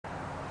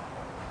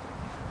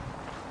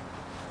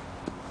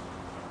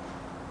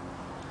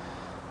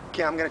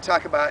Okay, I'm going to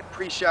talk about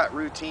pre-shot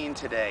routine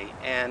today,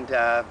 and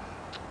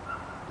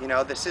you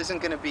know, this isn't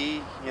going to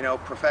be, you know,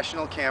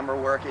 professional camera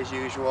work as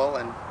usual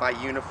and my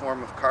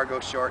uniform of cargo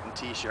short and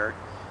t-shirt.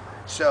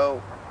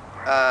 So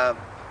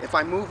if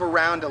I move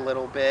around a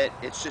little bit,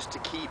 it's just to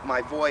keep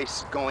my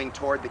voice going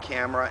toward the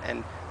camera,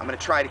 and I'm going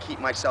to try to keep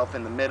myself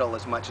in the middle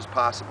as much as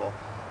possible.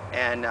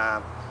 And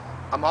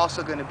I'm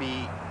also going to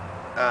be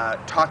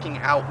talking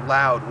out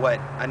loud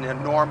what a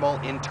normal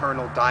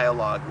internal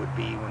dialogue would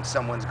be when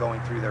someone's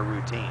going through their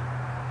routine.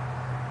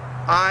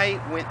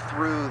 I went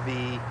through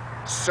the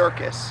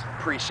circus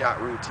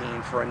pre-shot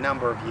routine for a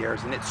number of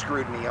years, and it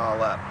screwed me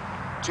all up.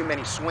 Too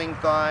many swing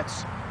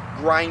thoughts,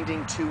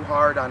 grinding too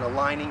hard on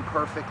aligning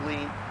perfectly,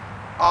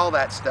 all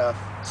that stuff,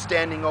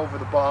 standing over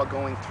the ball,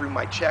 going through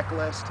my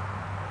checklist,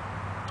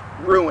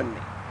 ruined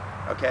me,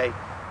 okay?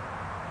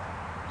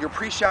 Your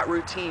pre-shot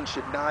routine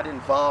should not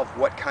involve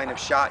what kind of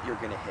shot you're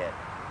going to hit.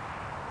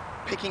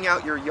 Picking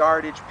out your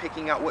yardage,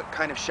 picking out what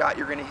kind of shot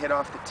you're going to hit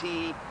off the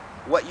tee,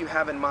 what you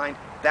have in mind,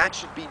 that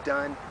should be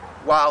done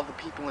while the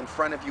people in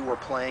front of you are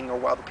playing or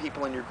while the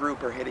people in your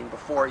group are hitting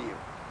before you.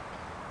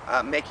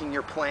 Making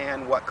your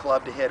plan, what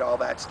club to hit, all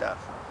that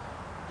stuff.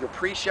 Your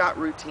pre-shot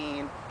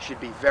routine should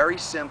be very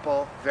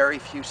simple, very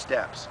few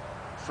steps.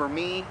 For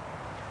me,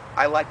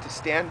 I like to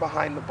stand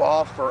behind the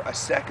ball for a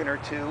second or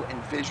two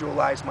and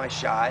visualize my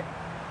shot,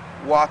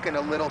 walk in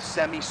a little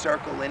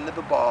semicircle into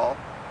the ball,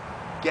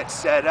 get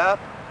set up,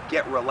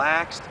 get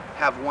relaxed,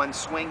 have one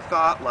swing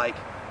thought like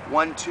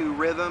 1-2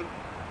 rhythm,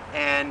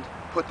 and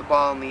put the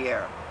ball in the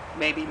air.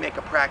 Maybe make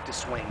a practice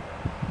swing.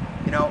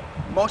 You know,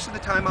 most of the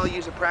time I'll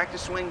use a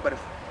practice swing, but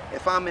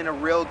if I'm in a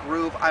real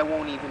groove, I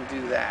won't even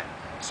do that.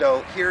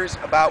 So here's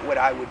about what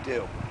I would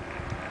do.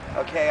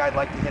 Okay, I'd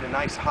like to hit a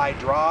nice high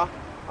draw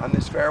on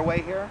this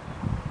fairway here.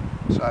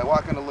 So I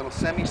walk in a little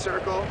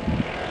semicircle,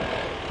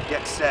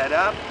 get set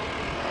up,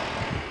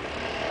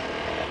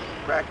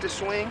 practice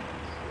swing,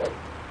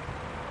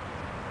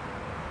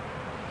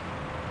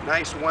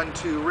 nice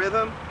 1-2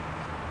 rhythm,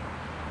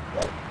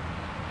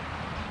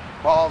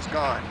 ball's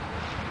gone,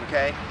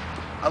 okay?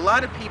 A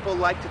lot of people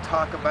like to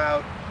talk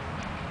about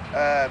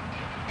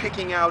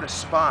picking out a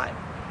spot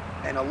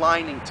and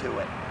aligning to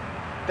it.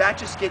 That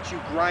just gets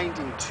you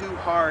grinding too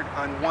hard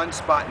on one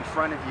spot in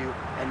front of you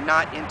and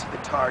not into the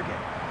target.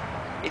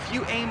 If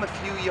you aim a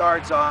few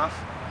yards off,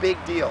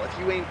 big deal. If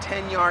you aim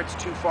 10 yards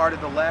too far to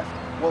the left,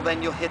 well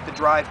then you'll hit the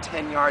drive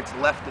 10 yards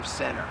left of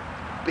center.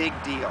 Big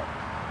deal.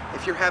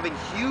 If you're having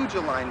huge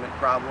alignment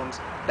problems,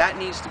 that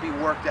needs to be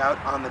worked out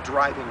on the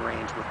driving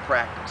range with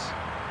practice.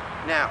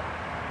 Now,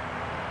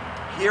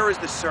 here is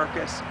the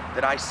circus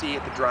that I see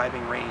at the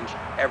driving range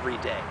every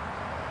day.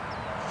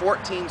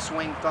 14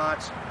 swing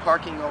thoughts,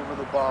 parking over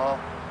the ball,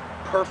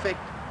 perfect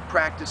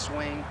practice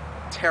swing,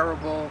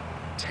 terrible,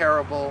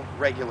 terrible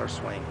regular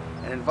swing.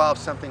 And it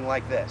involves something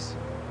like this.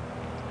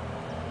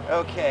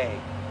 Okay,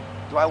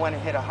 do I want to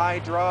hit a high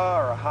draw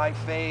or a high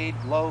fade,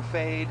 low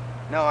fade?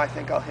 No, I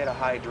think I'll hit a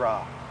high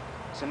draw.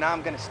 So now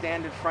I'm going to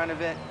stand in front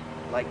of it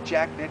like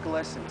Jack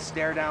Nicklaus and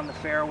stare down the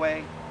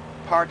fairway,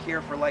 park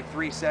here for like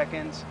 3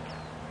 seconds,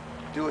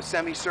 do a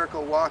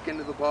semicircle walk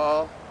into the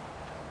ball,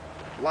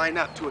 line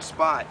up to a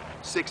spot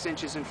 6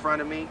 inches in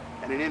front of me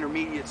and an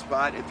intermediate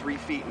spot at 3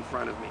 feet in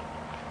front of me.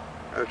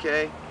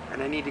 Okay?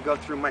 And I need to go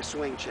through my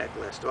swing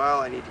checklist.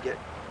 Well, I need to get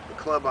the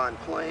club on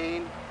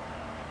plane.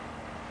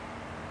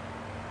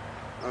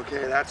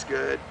 Okay, that's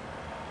good.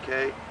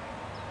 Okay?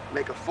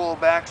 Make a full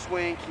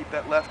backswing, keep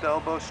that left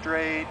elbow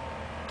straight,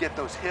 get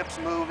those hips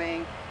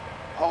moving,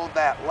 hold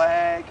that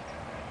leg,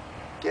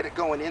 get it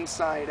going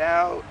inside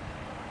out,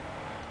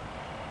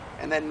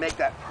 and then make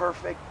that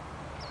perfect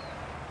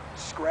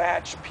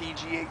scratch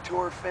PGA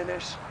Tour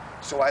finish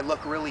so I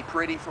look really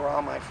pretty for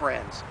all my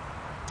friends.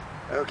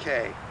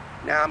 Okay,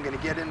 now I'm going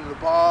to get into the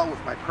ball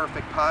with my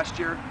perfect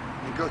posture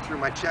and go through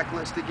my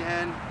checklist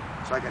again.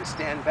 So I got to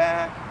stand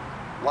back,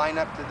 line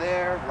up to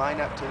there,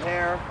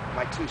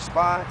 my 2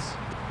 spots.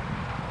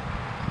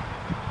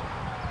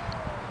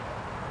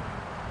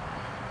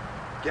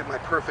 Get my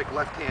perfect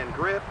left-hand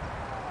grip.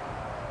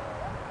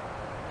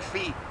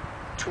 Feet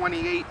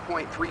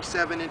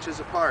 28.37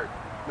 inches apart.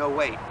 No,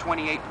 wait,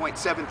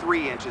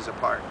 28.73 inches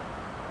apart.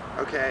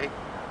 Okay,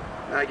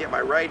 now I get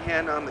my right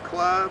hand on the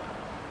club.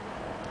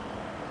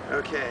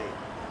 Okay,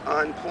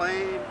 on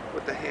plane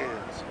with the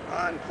hands,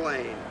 on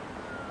plane.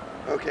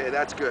 Okay,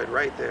 that's good,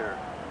 right there.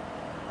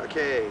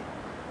 Okay,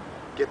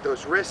 get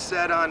those wrists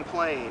set on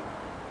plane.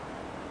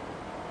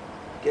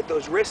 Get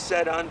those wrists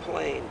set on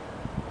plane.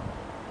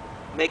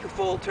 Make a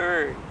full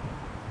turn.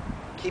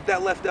 Keep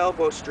that left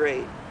elbow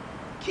straight.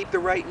 Keep the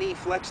right knee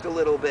flexed a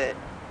little bit.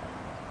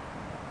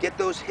 Get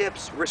those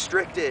hips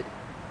restricted.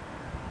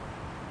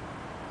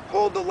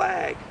 Hold the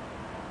lag.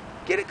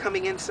 Get it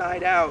coming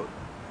inside out.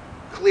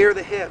 Clear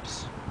the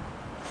hips.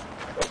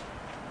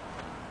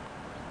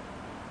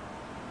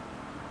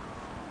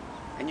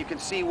 And you can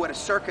see what a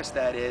circus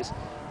that is,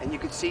 and you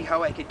can see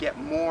how I could get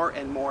more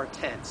and more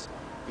tense.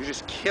 You're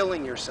just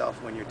killing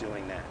yourself when you're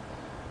doing that.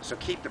 So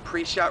keep the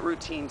pre-shot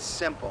routine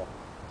simple.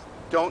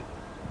 Don't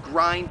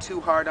grind too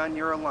hard on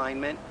your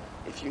alignment.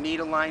 If you need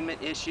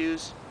alignment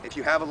issues, if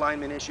you have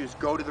alignment issues,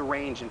 go to the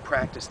range and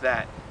practice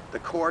that. The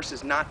course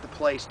is not the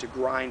place to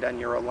grind on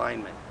your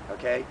alignment,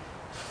 okay?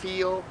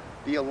 Feel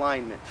the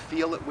alignment.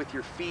 Feel it with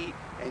your feet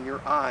and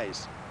your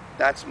eyes.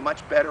 That's a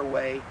much better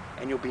way,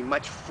 and you'll be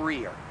much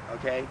freer,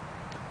 okay?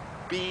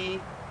 Be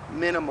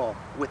minimal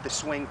with the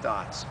swing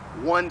thoughts.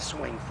 One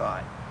swing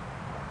thought.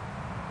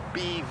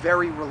 Be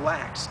very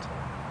relaxed.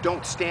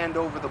 Don't stand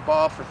over the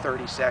ball for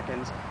 30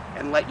 seconds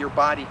and let your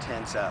body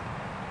tense up.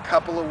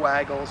 Couple of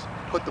waggles,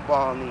 put the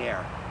ball in the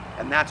air.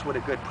 And that's what a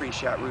good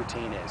pre-shot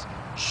routine is.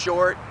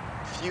 Short,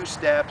 few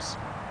steps,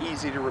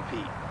 easy to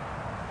repeat.